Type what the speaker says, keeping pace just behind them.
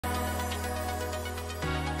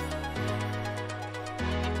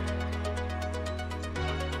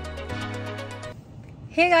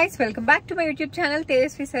Hey guys, welcome back to my YouTube channel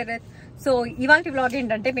Tejaswi Sarath. So ఇవాల్టి vlog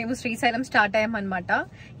ఏంటంటే మేము Srisailam start అయ్యామన్నమాట.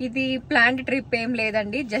 ఇది planned trip ఏం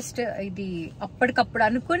లేదండి, జస్ట్ ఇది అప్పటికప్పుడు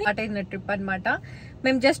అనుకుని స్టార్ట్ అయిన ట్రిప్ అన్నమాట.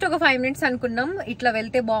 మేము జస్ట్ ఒక 5 minutes అనుకున్నాం ఇట్లా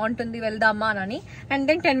వెళ్తే బాగుంటుంది వెళ్దామా అని. అండ్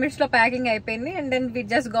దెన్ 10 minutes లో ప్యాకింగ్ అయిపోయింది. And then we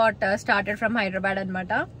just got started from Hyderabad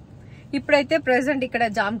అన్నమాట. ఇప్పుడైతే ప్రెసెంట్ ఇక్కడ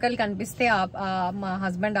జామకాయలు కనిపిస్తే మా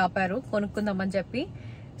హస్బెండ్ ఆపారు కొనుక్కుందామని చెప్పి.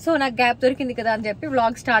 సో నాకు గ్యాప్ దొరికింది కదా అని చెప్పి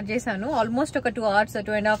వ్లాగ్ స్టార్ట్ చేశాను. ఆల్మోస్ట్ ఒక 2 hours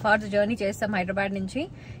 2.5 hours జర్నీ చేస్తాం హైదరాబాద్ నుంచి.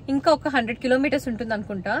 ఇంకా ఒక 100 kilometers ఉంటుంది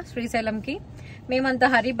అనుకుంటా శ్రీశైలంకి. మేమంతా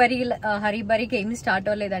హరీబరీకి ఏమి స్టార్ట్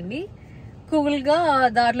అవ్వలేదండి. కూల్ గా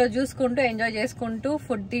దారిలో చూసుకుంటూ ఎంజాయ్ చేసుకుంటూ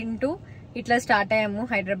ఫుడ్ తింటూ ఇట్లా స్టార్ట్ అయ్యాము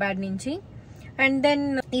హైదరాబాద్ నుంచి. అండ్ దెన్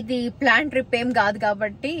ఇది ప్లాన్ ట్రిప్ ఏం కాదు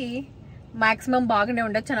కాబట్టి మాక్సిమం బాగానే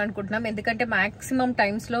ఉండొచ్చు అని అనుకుంటున్నాం. ఎందుకంటే మాక్సిమం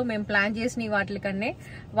టైమ్స్ లో మేము ప్లాన్ చేసిన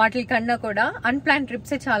వాటికన్నా కూడా అన్ప్లాన్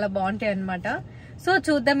ట్రిప్సే చాలా బాగుంటాయి అనమాట. సో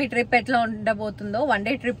చూద్దాం ఈ ట్రిప్ ఎట్లా ఉండబోతుందో. 1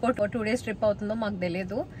 day ట్రిప్ 2 days ట్రిప్ అవుతుందో మాకు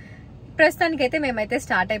తెలియదు. ప్రస్తుతానికైతే మేమైతే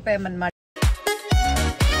స్టార్ట్ అయిపోయామన్నమాట.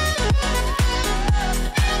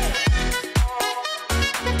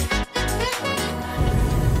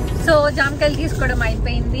 సో జామకాయలు తీసుకోవడం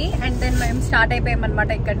అయిపోయింది. అండ్ దెన్ మేము స్టార్ట్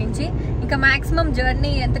అయిపోయామన్నమాట ఇక్కడ నుంచి. ఇంకా మాక్సిమం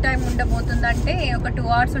జర్నీ ఎంత టైం ఉండబోతుందంటే ఒక 2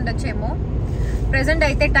 hours ఉండొచ్చేమో. ప్రెసెంట్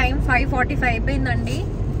అయితే టైం 5:45 అయిపోయిందండి.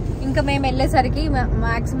 ఇంకా మేము వెళ్ళేసరికి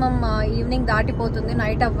మాక్సిమం ఈవినింగ్ దాటిపోతుంది,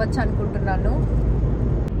 నైట్ అవ్వచ్చు అనుకుంటున్నాను.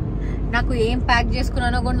 నాకు ఏం ప్యాక్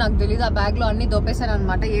చేసుకున్నానో కూడా నాకు తెలియదు. ఆ బ్యాగ్ లో అన్ని దోపేశాను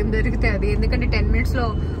అనమాట, ఏం దొరికితే అది. ఎందుకంటే 10 minutes లో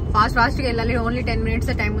ఫాస్ట్గా వెళ్ళాలి, ఓన్లీ 10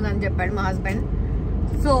 minutes టైం ఉందని చెప్పాడు మా హస్బెండ్.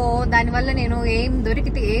 సో దానివల్ల నేను ఏం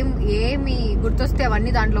దొరికితే ఏమి గుర్తొస్తే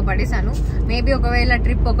అవన్నీ దాంట్లో పడేశాను. మేబీ ఒకవేళ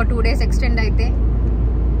ట్రిప్ ఒక 2 days ఎక్స్టెండ్ అయితే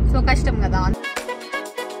సో కష్టం కదా.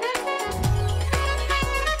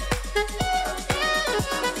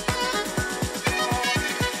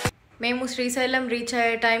 మేము శ్రీశైలం రీచ్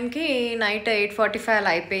అయ్యే టైంకి నైట్ 8:45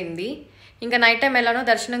 అలా అయిపోయింది. ఇంకా నైట్ టైం ఎలానో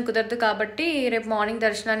దర్శనం కుదరదు కాబట్టి రేపు మార్నింగ్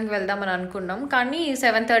దర్శనానికి వెళ్దామని అనుకున్నాం. కానీ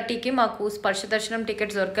 7:30కి మాకు స్పర్శ దర్శనం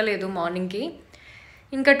టికెట్స్ దొరకలేదు మార్నింగ్కి.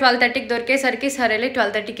 ఇంకా 12:30కి దొరికేసరికి సరేలే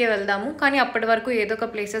 12:30కే వెళ్దాము, కానీ అప్పటి వరకు ఏదో ఒక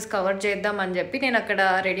ప్లేసెస్ కవర్ చేద్దాం అని చెప్పి నేను అక్కడ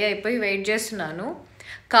రెడీ అయిపోయి వెయిట్ చేస్తున్నాను.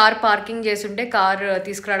 కార్ పార్కింగ్ చేస్తుంటే కార్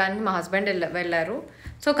తీసుకురావడానికి మా హస్బెండ్ వెళ్ళారు.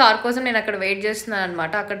 సో కార్ కోసం నేను అక్కడ వెయిట్ చేస్తున్నాను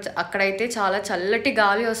అనమాట. అక్కడైతే చాలా చల్లటి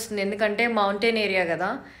గాలి వస్తుంది, ఎందుకంటే మౌంటైన్ ఏరియా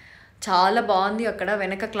కదా. చాలా బాగుంది అక్కడ,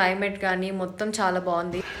 వెనక క్లైమేట్ కానీ మొత్తం చాలా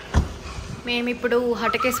బాగుంది. మేము ఇప్పుడు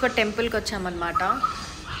హటకేశ్వర్ టెంపుల్కి వచ్చామన్నమాట.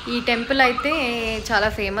 ఈ టెంపుల్ అయితే చాలా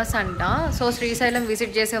ఫేమస్ అంట. సో శ్రీశైలం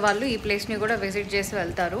విజిట్ చేసే వాళ్ళు ఈ ప్లేస్ని కూడా విజిట్ చేసి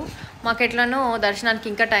వెళ్తారు. మాకు ఎట్లానో దర్శనానికి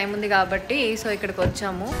ఇంకా టైం ఉంది కాబట్టి సో ఇక్కడికి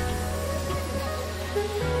వచ్చాము.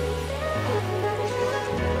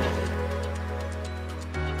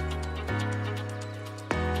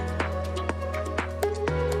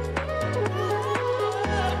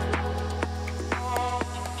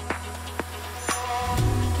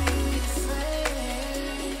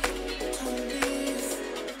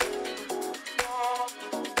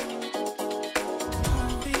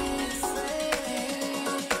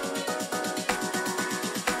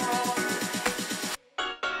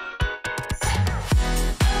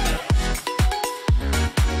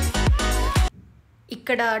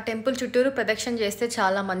 ఇక్కడ టెంపుల్ చుట్టూరు ప్రదక్షిణ చేస్తే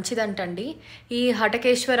చాలా మంచిదంటండి. ఈ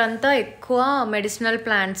హటకేశ్వర్ అంతా ఎక్కువ మెడిసినల్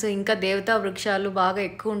ప్లాంట్స్ ఇంకా దేవతా వృక్షాలు బాగా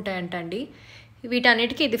ఎక్కువ ఉంటాయంటండి.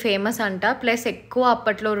 వీటన్నిటికీ ఇది ఫేమస్ అంట. ప్లస్ ఎక్కువ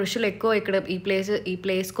అప్పట్లో ఋషులు ఎక్కువ ఇక్కడ ఈ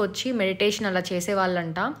ప్లేస్కి వచ్చి మెడిటేషన్ అలా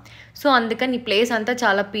చేసేవాళ్ళంట. సో అందుకని ఈ ప్లేస్ అంతా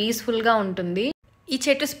చాలా పీస్ఫుల్గా ఉంటుంది. ఈ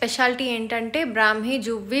చెట్టు స్పెషాలిటీ ఏంటంటే బ్రాహ్మి,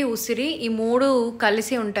 జువ్వి, ఉసిరి ఈ 3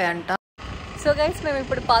 కలిసి ఉంటాయంట. సో గైస్ మేము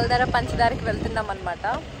ఇప్పుడు పాలధార పంచదారకి వెళ్తున్నాం అనమాట.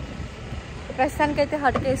 ప్రస్తుతానికైతే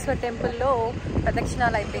హటకేశ్వర్ టెంపుల్లో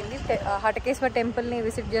ప్రదక్షిణాలు అయిపోయింది. హటకేశ్వర్ టెంపుల్ని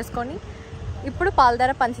విజిట్ చేసుకొని ఇప్పుడు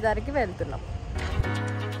పాలధార పంచదారకి వెళ్తున్నాం.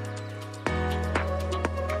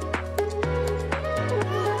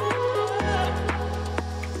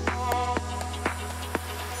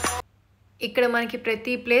 ఇక్కడ మనకి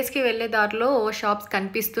ప్రతి ప్లేస్కి వెళ్ళే దారిలో షాప్స్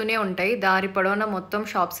కనిపిస్తూనే ఉంటాయి. దారి పొడవునా మొత్తం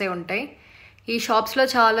షాప్సే ఉంటాయి. ఈ షాప్స్లో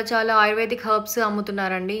చాలా చాలా ఆయుర్వేదిక్ హర్బ్స్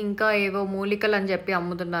అమ్ముతున్నారండి. ఇంకా ఏవో మూలికలు అని చెప్పి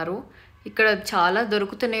అమ్ముతున్నారు. ఇక్కడ చాలా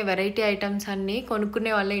దొరుకుతున్నాయి వెరైటీ ఐటమ్స్ అన్నీ.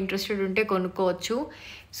 కొనుక్కునే వాళ్ళే ఇంట్రెస్టెడ్ ఉంటే కొనుక్కోవచ్చు.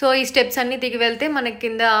 సో ఈ స్టెప్స్ అన్నీ దిగి వెళ్తే మనకి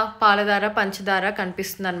కింద పాలధార పంచదార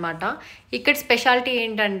కనిపిస్తుంది అనమాట. ఇక్కడ స్పెషాలిటీ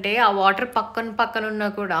ఏంటంటే ఆ వాటర్ పక్కన ఉన్నా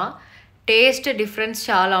కూడా టేస్ట్ డిఫరెన్స్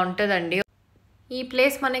చాలా ఉంటుందండి. ఈ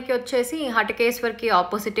ప్లేస్ మనకి వచ్చేసి హటకేశ్వర్కి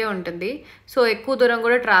ఆపోజిటే ఉంటుంది. సో ఎక్కువ దూరం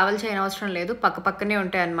కూడా ట్రావెల్ చేయని అవసరం లేదు, పక్కనే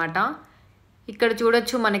ఉంటాయి అన్నమాట. ఇక్కడ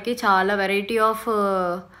చూడొచ్చు మనకి చాలా వెరైటీ ఆఫ్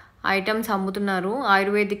ఐటమ్స్ అమ్ముతున్నారు.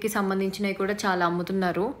 ఆయుర్వేదిక్కి సంబంధించినవి కూడా చాలా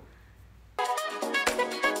అమ్ముతున్నారు.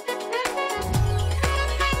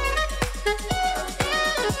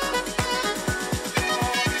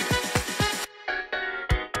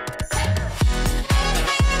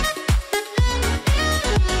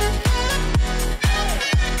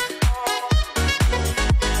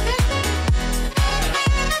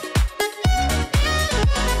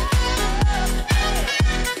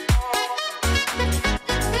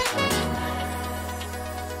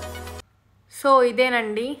 సో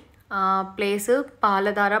ఇదేనండి ప్లేస్,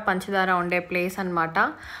 పాలధార పంచదార ఉండే ప్లేస్ అనమాట.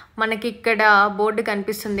 మనకి ఇక్కడ బోర్డు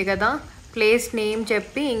కనిపిస్తుంది కదా, ప్లేస్ నేమ్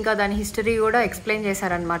చెప్పి ఇంకా దాని హిస్టరీ కూడా ఎక్స్ప్లెయిన్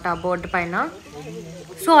చేశారనమాట ఆ బోర్డు పైన.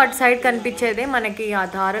 సో అటు సైడ్ కనిపించేదే మనకి ఆ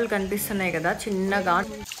దారాలు కనిపిస్తున్నాయి కదా చిన్నగా.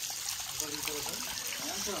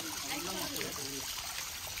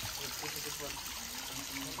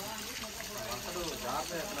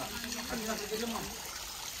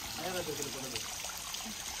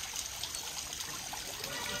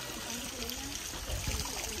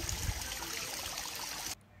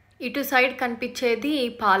 ఇటు సైడ్ కనిపించేది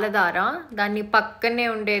పాలధార, దాన్ని పక్కనే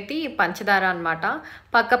ఉండేది పంచదార అనమాట.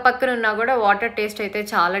 పక్క పక్కన ఉన్నా కూడా వాటర్ టేస్ట్ అయితే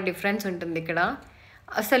చాలా డిఫరెన్స్ ఉంటుంది ఇక్కడ.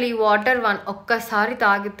 అసలు ఈ వాటర్ ఒక్కసారి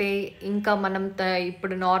తాగితే ఇంకా మనం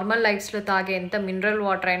ఇప్పుడు నార్మల్ లైఫ్స్లో తాగే ఎంత మినరల్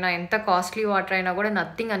వాటర్ అయినా, ఎంత కాస్ట్లీ వాటర్ అయినా కూడా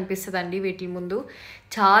నథింగ్ అనిపిస్తుందండి వీటి ముందు.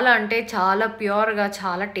 చాలా అంటే చాలా ప్యూర్గా,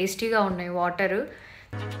 చాలా టేస్టీగా ఉన్నాయి వాటరు.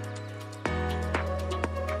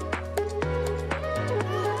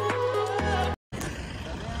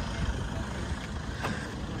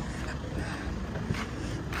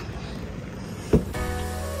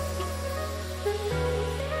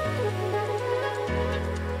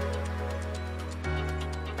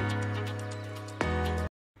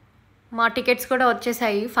 మా టికెట్స్ కూడా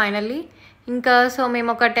వచ్చేసాయి ఫైనల్లీ. ఇంకా సో మేము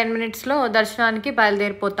ఒక 10 minutesలో దర్శనానికి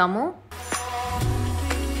బయలుదేరిపోతాము.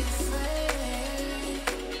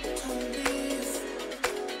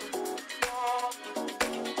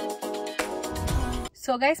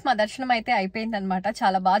 సో గైస్ మా దర్శనం అయితే అయిపోయింది అనమాట.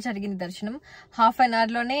 చాలా బాగా జరిగింది దర్శనం. హాఫ్ అన్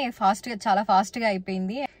అవర్లోనే చాలా ఫాస్ట్గా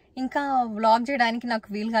అయిపోయింది. ఇంకా వ్లాగ్ చేయడానికి నాకు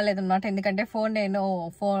వీలు కాలేదన్నమాట, ఎందుకంటే నేను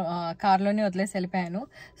కార్లోనే వదిలేసి వెళ్ళిపోయాను.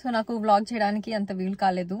 సో నాకు వ్లాగ్ చేయడానికి అంత వీలు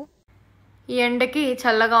కాలేదు. ఈ ఎండకి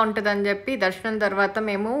చల్లగా ఉంటుందని చెప్పి దర్శనం తర్వాత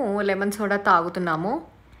మేము లెమన్ సోడా తాగుతున్నాము.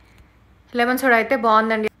 లెమన్ సోడా అయితే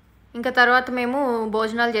బాగుందండి. ఇంకా తర్వాత మేము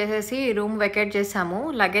భోజనాలు చేసేసి రూమ్ వెకేట్ చేసాము.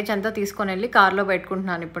 లగేజ్ అంతా తీసుకొని వెళ్ళి కార్లో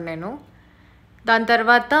పెట్టుకుంటున్నాను ఇప్పుడు నేను. దాని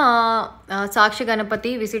తర్వాత సాక్షి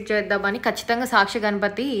గణపతి విజిట్ చేద్దామని, ఖచ్చితంగా సాక్షి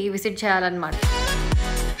గణపతి విజిట్ చేయాలన్నమాట.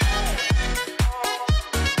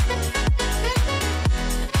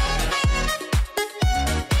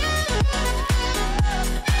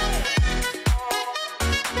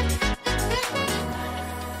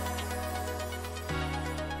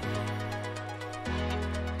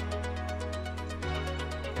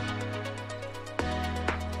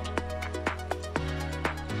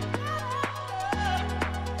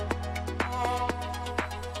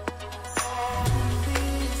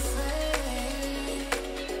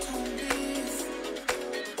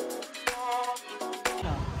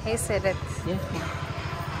 Hey Sarath. Yes,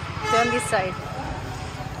 Turn this side.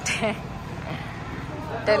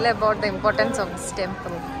 Tell about the importance of this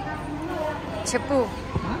temple. చెప్పు,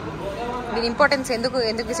 దీని ఇంపార్టెన్స్ ఎందుకు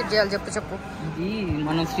విజిట్ చేయాలి చెప్పు. ఇది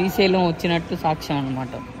మనం శ్రీశైలం వచ్చినట్టు సాక్ష్యం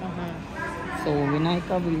అన్నమాట. So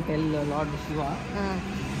Vinayaka will tell lord Shiva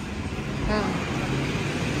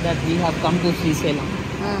that we have come to Srisailam.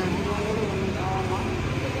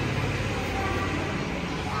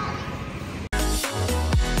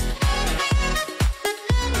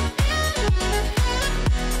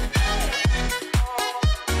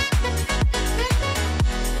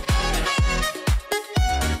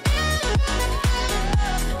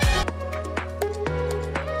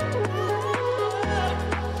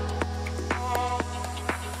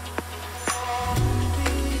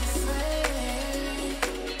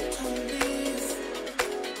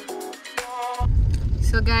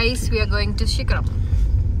 So guys, we are going to Shikram.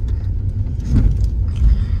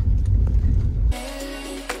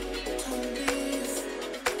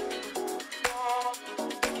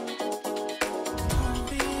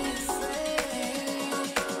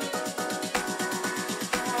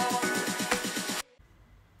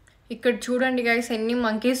 ఇక్కడ చూడండి గైస్ ఎన్ని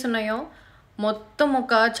మంకీస్ ఉన్నాయో. మొత్తం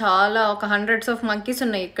ఒక hundreds of monkeys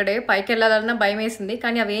ఉన్నాయి ఇక్కడే. పైకి వెళ్ళాలన్నా భయం వేసింది,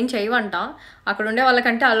 కానీ అవి ఏం చేయవంట. అక్కడ ఉండే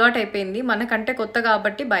వాళ్ళకంటే అలవాటు అయిపోయింది, మనకంటే కొత్త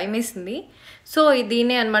కాబట్టి భయం వేసింది. సో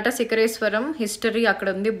దీనే అనమాట శిఖరేశ్వరం హిస్టరీ అక్కడ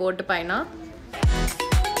ఉంది బోర్డు పైన.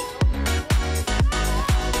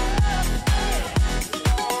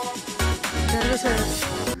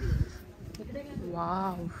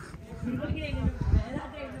 వావ్,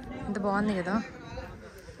 ఎంత బాగుంది కదా.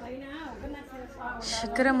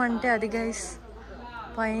 శిఖరం అంటే అది గైస్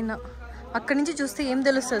పైన. అక్కడి నుంచి చూస్తే ఏం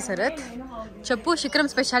తెలుస్తుంది శరత్? చెప్పు, శిఖరం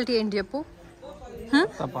స్పెషాలిటీ ఏంటి చెప్పు.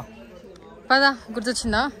 పదా,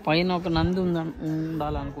 గుర్తొచ్చిందా? పైన ఒక నంది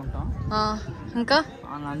ఉండాలనుకుంటా. ఇంకా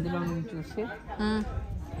ఆ నందిలో నుంచి చూస్తే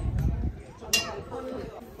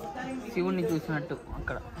శివుణ్ణి చూసినట్టు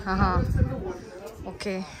అక్కడ.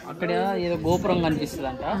 ఓకే. అక్కడ ఏదో గోపురం కనిపిస్తుంది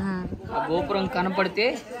అంట. ఆ గోపురం కనపడితే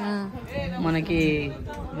మనకి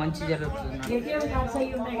మంచి జరుగుతుంది.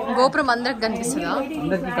 గోపురం అందరికి కనిపిస్తుందా?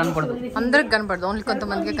 అందరికి కనపడదు. అందరికి కనపడదు, ఓన్లీ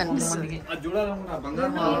కొంతమందికి కనిపిస్తుంది.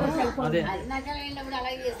 అదే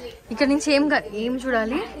ఇక్కడ నుంచి ఏం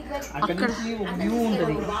చూడాలి? అక్కడ వ్యూ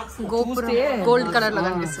ఉంటది. గోపురం గోల్డ్ కలర్ లో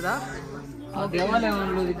కనిపిస్తుందా?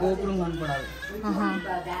 దేవాలయంలో గోపురం కనపడాలి.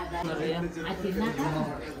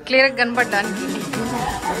 క్లియర్ గా కనపడడానికి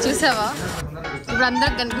చూసావా? ఇప్పుడు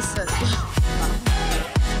అందరికి కనిపిస్తుంది.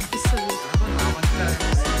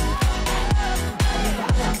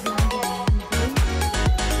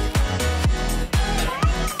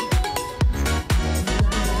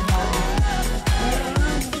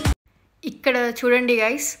 ఇక్కడ చూడండి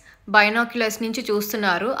గైస్, బైనాక్యులర్స్ నుంచి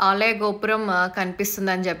చూస్తున్నారు. ఆలయ గోపురం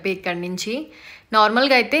కనిపిస్తుందని చెప్పి ఇక్కడ నుంచి.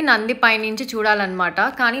 నార్మల్గా అయితే నంది పైనుంచి చూడాలన్నమాట,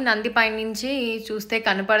 కానీ నంది పైనుంచి చూస్తే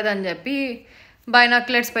కనపడదని చెప్పి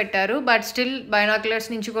బైనాక్యులర్స్ పెట్టారు. బట్ స్టిల్ బైనాక్యులర్స్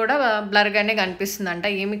నుంచి కూడా బ్లర్గానే కనిపిస్తుందంట,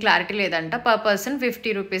 ఏమీ క్లారిటీ లేదంట. పర్ పర్సన్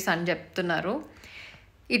 50 రూపీస్ అని చెప్తున్నారు.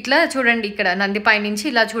 ఇట్లా చూడండి, ఇక్కడ నంది పైనుంచి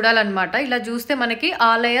ఇలా చూడాలన్నమాట. ఇలా చూస్తే మనకి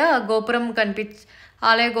ఆలయ గోపురం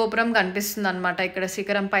కనిపిస్తుంది అనమాట. ఇక్కడ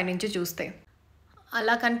శిఖరం పైనుంచి చూస్తే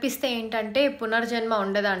అలా కనిపిస్తే ఏంటంటే పునర్జన్మ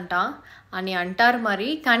ఉండదంట అని అంటారు మరి,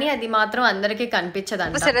 కానీ అది మాత్రం అందరికీ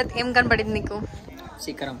కనిపించదంట. శరత్, ఏం కనపడింది నీకు?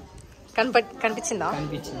 శిఖరం కనిపించిందా?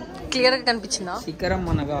 కనిపించింది. క్లియర్ గా కనిపించిందా? శిఖరం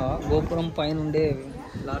అనగా గోపురం పైన ఉండే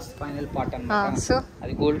లాస్ట్ ఫైనల్ పార్ట్ అన్నమాట. సో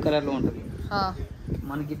అది గోల్డ్ కలర్ లో ఉంటది.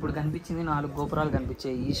 మనకి ఇప్పుడు కనిపించింది 4 గోపురాలు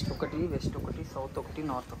కనిపించాయి. ఈస్ట్ ఒకటి, వెస్ట్ ఒకటి, సౌత్ ఒకటి,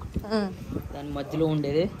 నార్త్ ఒకటి. దాని మధ్యలో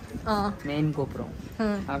ఉండేదే మెయిన్ గోపురం.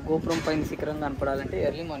 ఆ గోపురం పైన శిఖరం కనపడాలంటే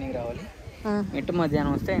ఎర్లీ మార్నింగ్ రావాలి. మెట్టు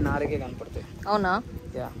మధ్యాహ్నం వస్తే అవి 4కే కనపడతాయి. అవునా?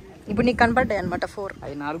 ఇప్పుడు నీకు కనపడ్డాయి అనమాట 4.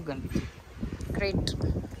 అవి 4 కనిపించాయి. గ్రేట్.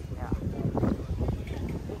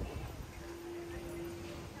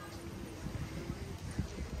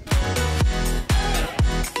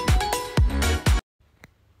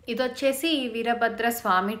 ఇది వచ్చేసి వీరభద్ర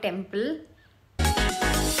స్వామి టెంపుల్.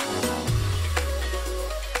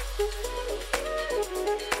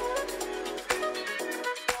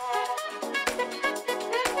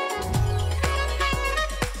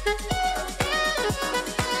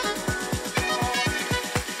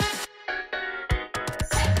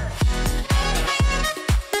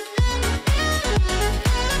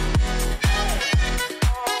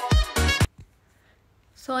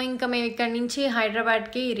 సో ఇంకా మేము ఇక్కడ నుంచి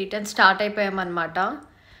హైదరాబాద్కి రిటర్న్ స్టార్ట్ అయిపోయామన్నమాట.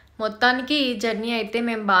 మొత్తానికి ఈ జర్నీ అయితే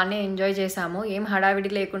మేము బాగానే ఎంజాయ్ చేసాము. ఏం హడావిడి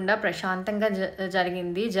లేకుండా ప్రశాంతంగా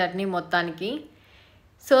జరిగింది జర్నీ మొత్తానికి.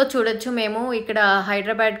 సో చూడొచ్చు, మేము ఇక్కడ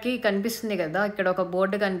హైదరాబాద్కి కనిపిస్తుంది కదా, ఇక్కడ ఒక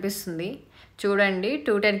బోర్డు కనిపిస్తుంది చూడండి.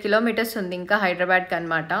 210 కిలోమీటర్స్ ఉంది ఇంకా హైదరాబాద్కి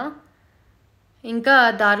అనమాట. ఇంకా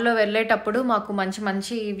దారిలో వెళ్ళేటప్పుడు మాకు మంచి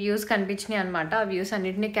మంచి వ్యూస్ కనిపించినాయి అనమాట. ఆ వ్యూస్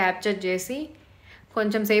అన్నిటినీ క్యాప్చర్ చేసి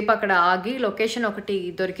కొంచెం సేపు అక్కడ ఆగి, లొకేషన్ ఒకటి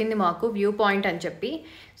దొరికింది మాకు, వ్యూ పాయింట్ అని చెప్పి.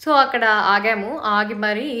 సో అక్కడ ఆగి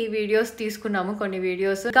మరి వీడియోస్ తీసుకున్నాము, కొన్ని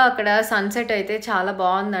వీడియోస్. ఇంకా అక్కడ సన్సెట్ అయితే చాలా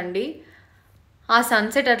బాగుందండి. ఆ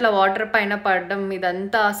సన్సెట్ అట్లా వాటర్ పైన పడడం,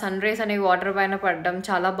 ఇదంతా సన్ రేస్ అనేవి వాటర్ పైన పడడం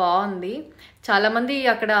చాలా బాగుంది. చాలామంది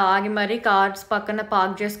అక్కడ ఆగి మరి కార్స్ పక్కన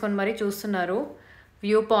పార్క్ చేసుకొని మరి చూస్తున్నారు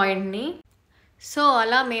వ్యూ పాయింట్ని. సో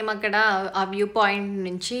అలా మేము అక్కడ ఆ వ్యూ పాయింట్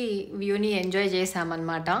నుంచి వ్యూని ఎంజాయ్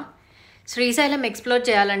చేసామన్నమాట. శ్రీశైలం ఎక్స్ప్లోర్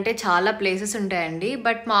చేయాలంటే చాలా ప్లేసెస్ ఉంటాయండి.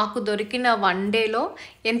 బట్ మాకు దొరికిన 1 డేలో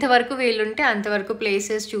ఎంతవరకు వీలుంటే అంతవరకు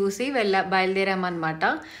ప్లేసెస్ చూసి బయలుదేరామన్నమాట.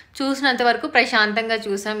 చూసినంత వరకు ప్రశాంతంగా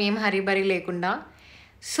చూసాం, ఏం హరిబరి లేకుండా.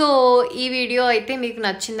 సో ఈ వీడియో అయితే మీకు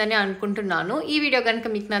నచ్చిందని అనుకుంటున్నాను. ఈ వీడియో కనుక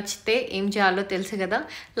మీకు నచ్చితే ఏం చేయాలో తెలుసు కదా,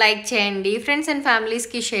 లైక్ చేయండి, ఫ్రెండ్స్ అండ్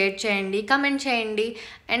ఫ్యామిలీస్కి షేర్ చేయండి, కమెంట్ చేయండి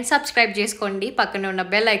అండ్ సబ్స్క్రైబ్ చేసుకోండి. పక్కన ఉన్న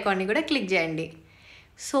బెల్ ఐకాన్ని కూడా క్లిక్ చేయండి.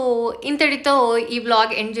 సో ఇంతటితో ఈ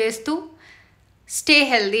వ్లాగ్ ఎండ్ చేస్తూ, stay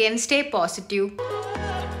healthy and stay positive.